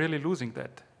that we are really losing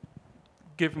that,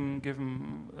 given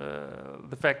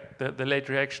the fact that the late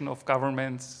reaction of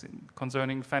governments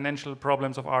concerning financial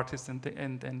problems of artists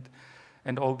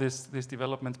and all these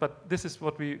developments. But this is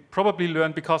what we probably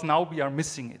learn because now we are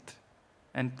missing it.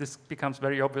 And this becomes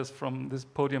very obvious from this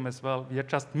podium as well. We are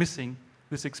just missing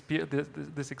this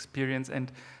experience,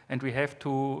 and we have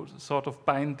to sort of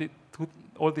bind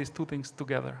all these two things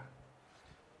together.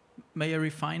 May I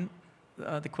refine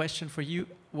the question for you?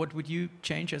 What would you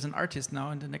change as an artist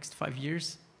now in the next 5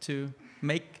 years to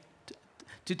make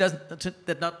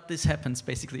that not this happens,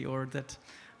 basically, or that?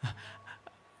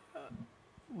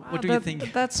 What do you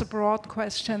think? That's a broad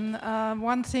question.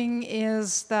 One thing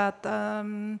is that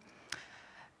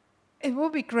it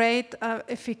would be great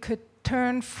if we could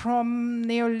turn from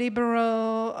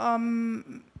neoliberal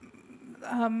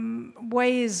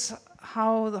ways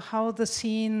how the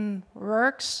scene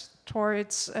works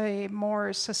towards a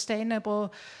more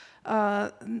sustainable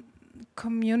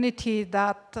community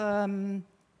that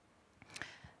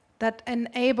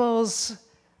enables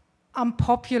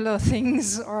unpopular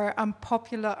things or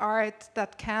unpopular art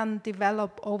that can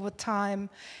develop over time.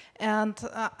 And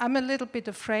I'm a little bit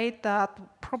afraid that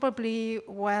probably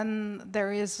when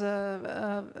there is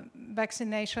a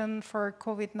vaccination for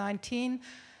COVID-19,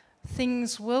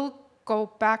 things will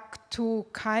go back to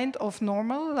kind of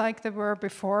normal like they were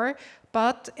before,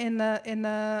 but in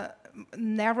a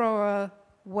narrower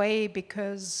way,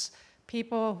 because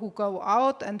people who go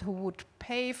out and who would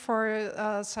pay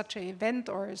for such an event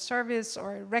or a service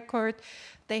or a record,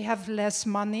 they have less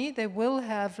money. They will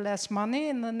have less money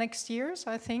in the next years,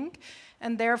 I think.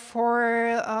 And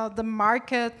therefore, the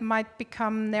market might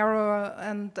become narrower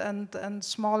and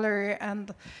smaller.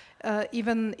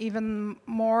 even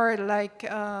more like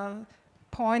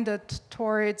pointed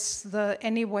towards the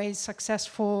anyway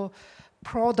successful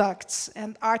products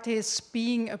and artists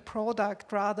being a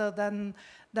product rather than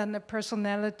a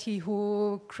personality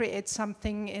who creates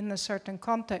something in a certain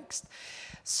context.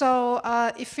 So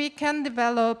if we can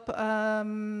develop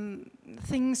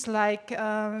things like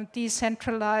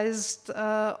decentralized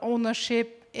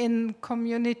ownership in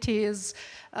communities,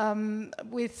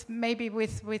 with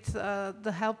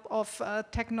the help of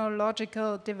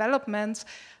technological developments,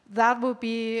 that would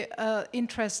be an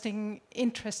interesting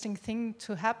thing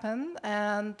to happen.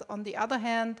 And on the other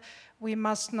hand, we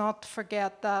must not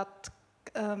forget that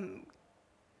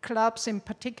clubs in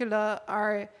particular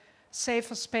are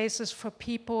safer spaces for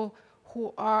people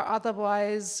who are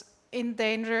otherwise in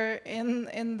danger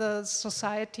in the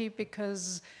society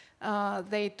because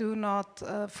they do not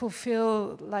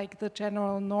fulfill like the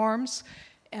general norms,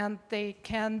 and they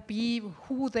can be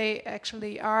who they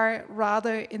actually are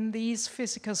rather in these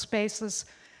physical spaces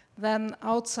than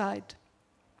outside.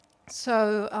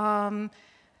 So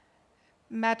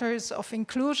matters of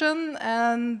inclusion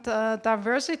and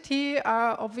diversity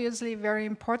are obviously very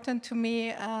important to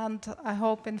me, and I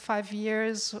hope in 5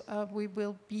 years we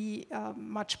will be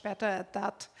much better at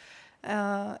that.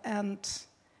 And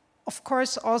of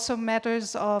course, also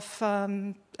matters of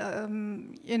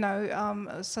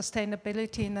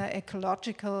sustainability in an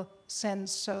ecological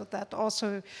sense. So that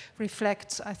also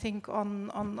reflects, I think,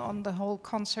 on the whole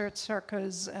concert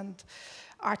circus and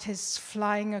artists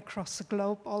flying across the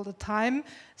globe all the time.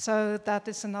 So that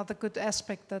is another good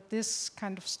aspect, that this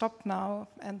kind of stopped now,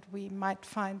 and we might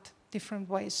find different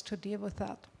ways to deal with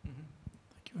that. Mm-hmm.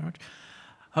 Thank you very much.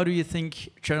 How do you think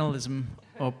journalism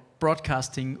or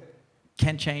broadcasting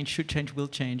can change, should change, will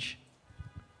change?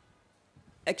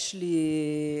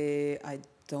 Actually, I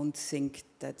don't think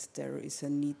that there is a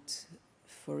need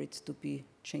for it to be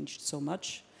changed so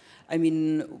much. I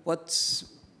mean, what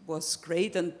was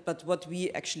great, but what we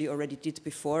actually already did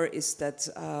before is that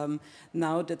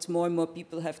now that more and more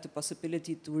people have the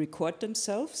possibility to record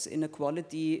themselves in a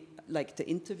quality like the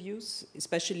interviews,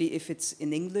 especially if it's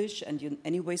in English and you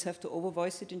anyways have to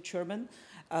overvoice it in German.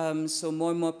 So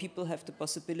more and more people have the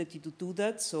possibility to do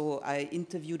that. So I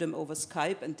interview them over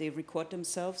Skype and they record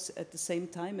themselves at the same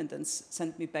time and then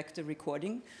send me back the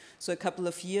recording. So a couple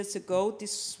of years ago,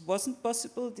 this wasn't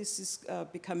possible. This is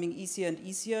becoming easier and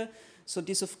easier. So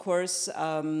this, of course,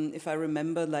 if I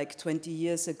remember like 20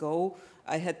 years ago,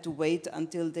 I had to wait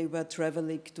until they were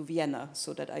traveling to Vienna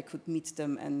so that I could meet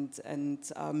them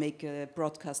and make a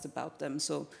broadcast about them.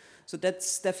 So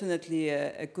that's definitely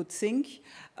a good thing.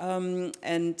 I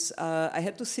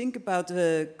had to think about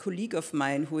a colleague of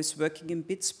mine who is working in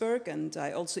Pittsburgh, and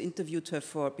I also interviewed her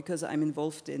because I'm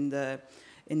involved in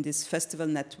this festival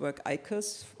network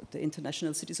ICOS, the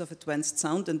International Cities of Advanced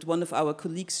Sound, and one of our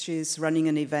colleagues, she's running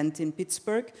an event in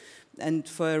Pittsburgh, and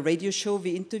for a radio show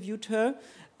we interviewed her,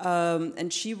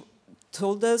 and she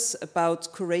told us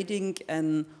about curating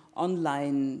an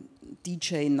online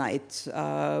DJ night,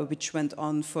 which went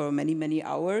on for many, many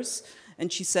hours.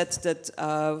 And she said that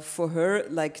for her,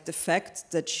 like the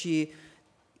fact that she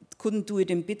couldn't do it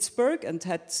in Pittsburgh and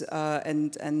had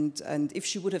and if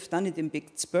she would have done it in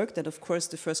Pittsburgh, then of course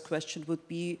the first question would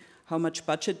be, how much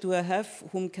budget do I have?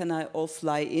 Whom can I all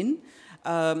fly in?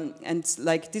 And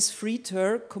like this freed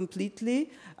her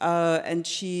completely, and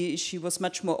she was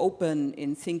much more open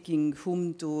in thinking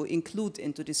whom to include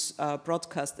into this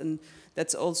broadcast. And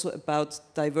that's also about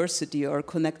diversity, or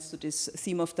connects to this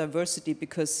theme of diversity,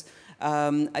 because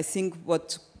I think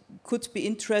what could be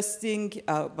interesting,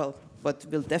 what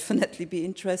will definitely be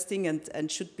interesting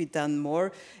and should be done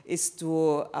more, is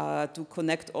to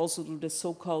connect also to the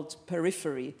so-called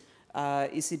periphery.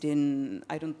 Is it in,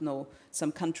 I don't know,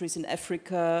 some countries in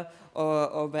Africa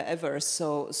or wherever?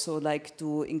 So like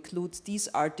to include these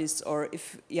artists, or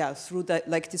if, yeah, through that,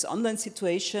 like this online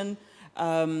situation,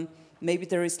 maybe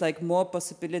there is like more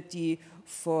possibility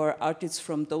for artists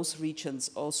from those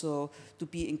regions also to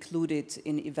be included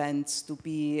in events, to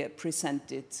be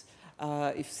presented,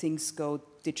 if things go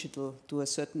digital to a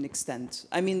certain extent.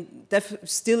 I mean,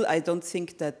 still I don't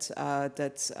think that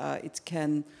it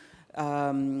can,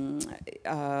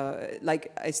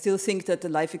 like, I still think that the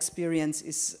live experience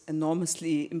is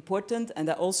enormously important, and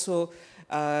I also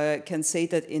can say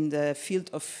that in the field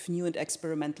of new and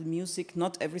experimental music,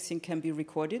 not everything can be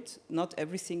recorded, not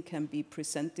everything can be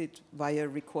presented via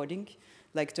recording.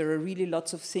 Like, there are really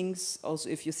lots of things, also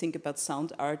if you think about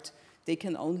sound art, they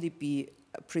can only be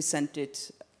presented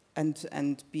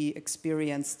and be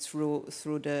experienced through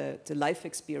the life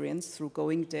experience, through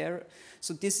going there.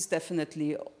 So this is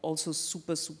definitely also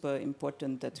super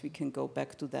important that we can go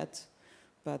back to that.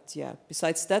 But yeah,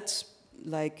 besides that,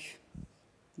 like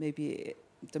maybe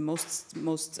the most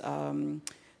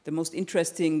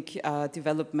interesting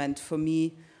development for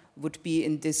me would be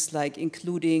in this, like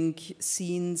including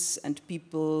scenes and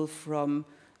people from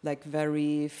like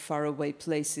very far away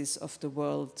places of the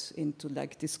world into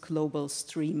like this global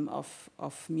stream of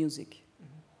music.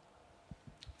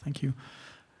 Thank you.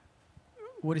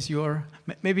 What is your,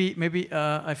 maybe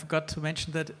I forgot to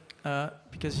mention that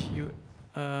because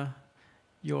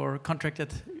your contract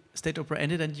at State Opera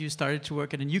ended and you started to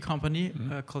work at a new company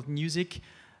called Music,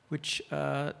 which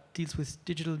deals with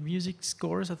digital music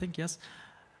scores, I think, yes.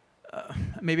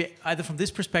 Maybe either from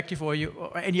this perspective or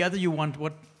any other you want,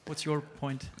 what's your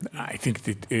point? I think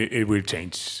that it will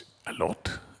change a lot.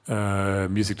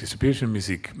 Music distribution,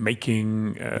 music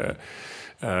making,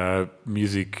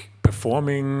 music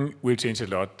performing will change a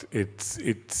lot. And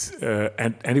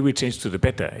it will change to the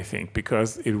better, I think,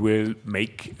 because it will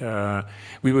make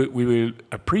we will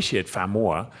appreciate far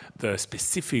more the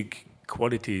specific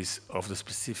qualities of the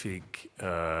specific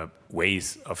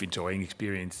ways of enjoying,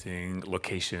 experiencing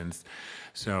locations.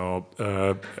 So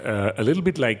a little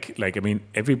bit like I mean,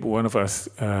 every one of us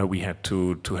we had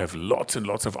to have lots and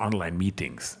lots of online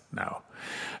meetings now,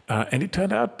 and it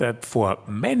turned out that for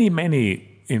many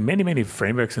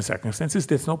frameworks and circumstances,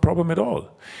 there's no problem at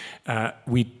all.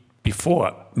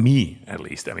 Before me, at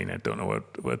least, I mean, I don't know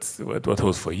what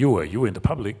holds for you or you in the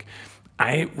public.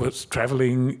 I was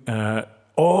traveling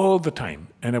all the time,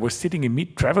 and I was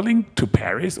traveling to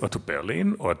Paris or to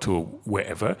Berlin or to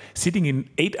wherever, sitting in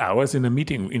 8 hours in a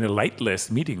meeting, in a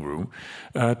lightless meeting room,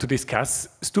 to discuss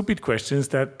stupid questions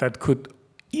that could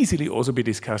easily also be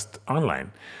discussed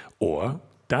online, or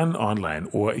done online,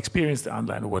 or experienced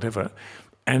online, or whatever.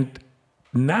 And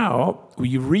now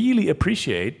we really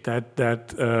appreciate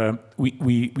that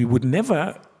we would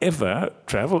never ever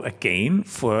travel again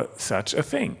for such a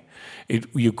thing.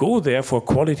 You go there for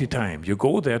quality time. You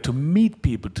go there to meet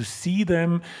people, to see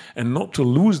them, and not to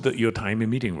lose your time in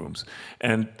meeting rooms.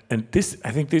 And this,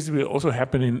 I think, this will also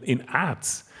happen in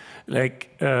arts.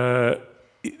 Like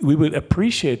we will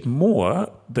appreciate more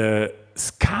the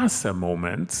scarcer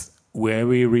moments where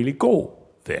we really go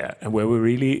there and where we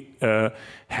really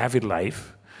have it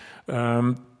live.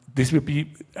 This will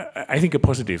be, I think, a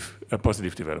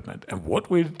positive development. And what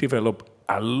will develop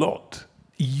a lot,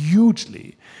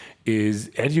 hugely, is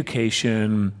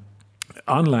education,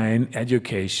 online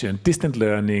education, distant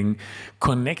learning,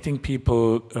 connecting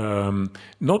people,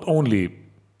 not only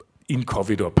in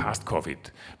COVID or past COVID,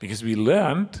 because we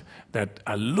learned that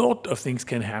a lot of things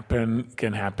can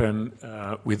happen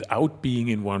without being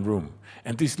in one room,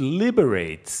 and this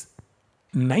liberates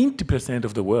 90%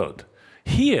 of the world.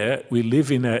 Here we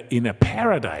live in a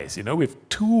paradise, you know, with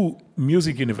 2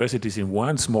 music universities in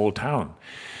one small town.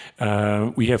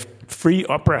 We have free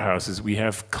opera houses, we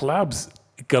have clubs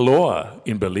galore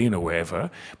in Berlin or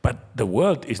wherever, but the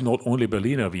world is not only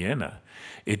Berlin or Vienna.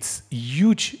 It's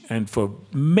huge, and for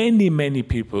many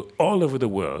people all over the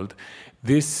world,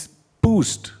 this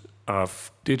boost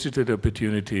of digital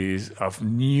opportunities, of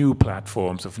new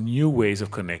platforms, of new ways of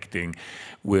connecting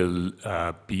will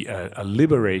be a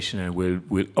liberation, and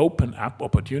will open up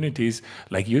opportunities,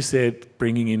 like you said,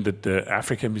 bringing in the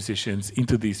African musicians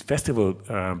into these festival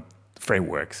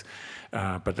frameworks.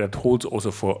 But that holds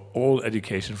also for all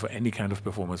education, for any kind of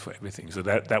performance, for everything. So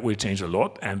that will change a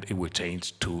lot, and it will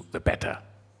change to the better.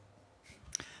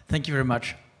 Thank you very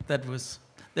much.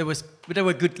 They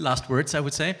were good last words, I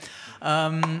would say.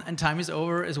 And time is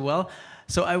over as well.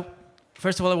 So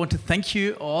first of all, I want to thank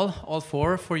you all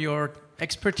four, for your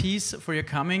expertise, for your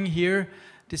coming here,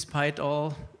 despite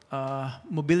all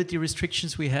mobility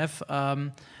restrictions we have.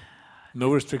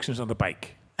 No restrictions on the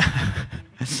bike.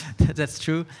 That's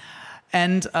true.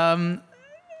 And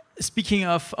speaking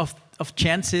of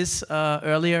chances,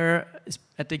 earlier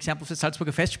at the example of the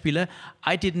Salzburger Festspiele,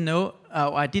 I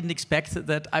didn't expect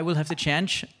that I will have the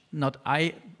chance, not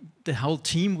I, the whole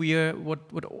team,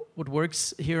 what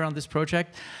works here on this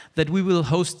project, that we will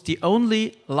host the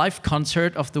only live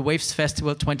concert of the Waves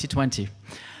Festival 2020.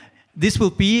 This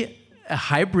will be a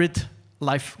hybrid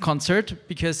live concert,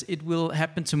 because it will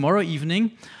happen tomorrow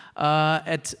evening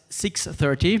at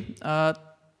 6:30.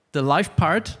 The live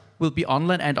part will be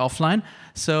online and offline.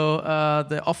 So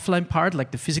the offline part,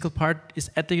 like the physical part, is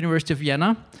at the University of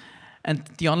Vienna, and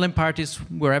the online part is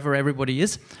wherever everybody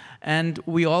is. And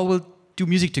we all will do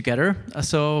music together.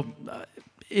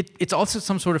 It's also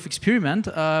some sort of experiment.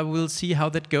 We'll see how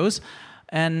that goes.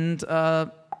 And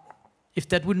if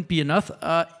that wouldn't be enough,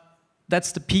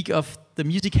 that's the peak of the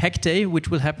Music Hack Day, which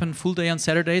will happen full day on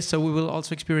Saturday. So we will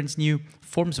also experience new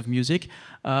forms of music,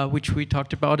 which we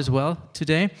talked about as well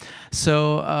today.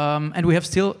 So, and we have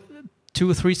still 2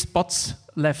 or 3 spots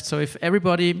left. So if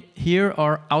everybody here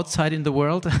or outside in the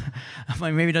world,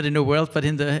 maybe not in the world, but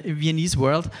in the Viennese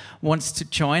world, wants to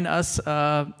join us,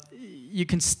 you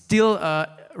can still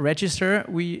register.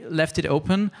 We left it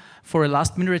open for a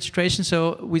last-minute registration.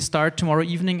 So we start tomorrow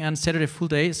evening and Saturday full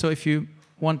day. So if you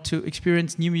want to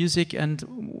experience new music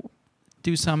and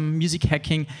do some music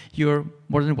hacking, you're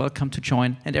more than welcome to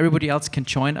join. And everybody else can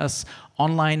join us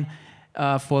online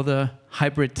for the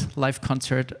hybrid live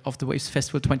concert of the Waves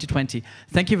Festival 2020.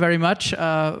 Thank you very much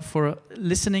for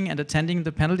listening and attending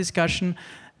the panel discussion.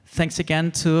 Thanks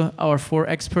again to our 4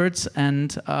 experts,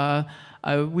 and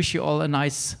I wish you all a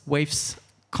nice Waves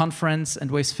conference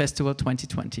and Waves Festival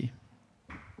 2020.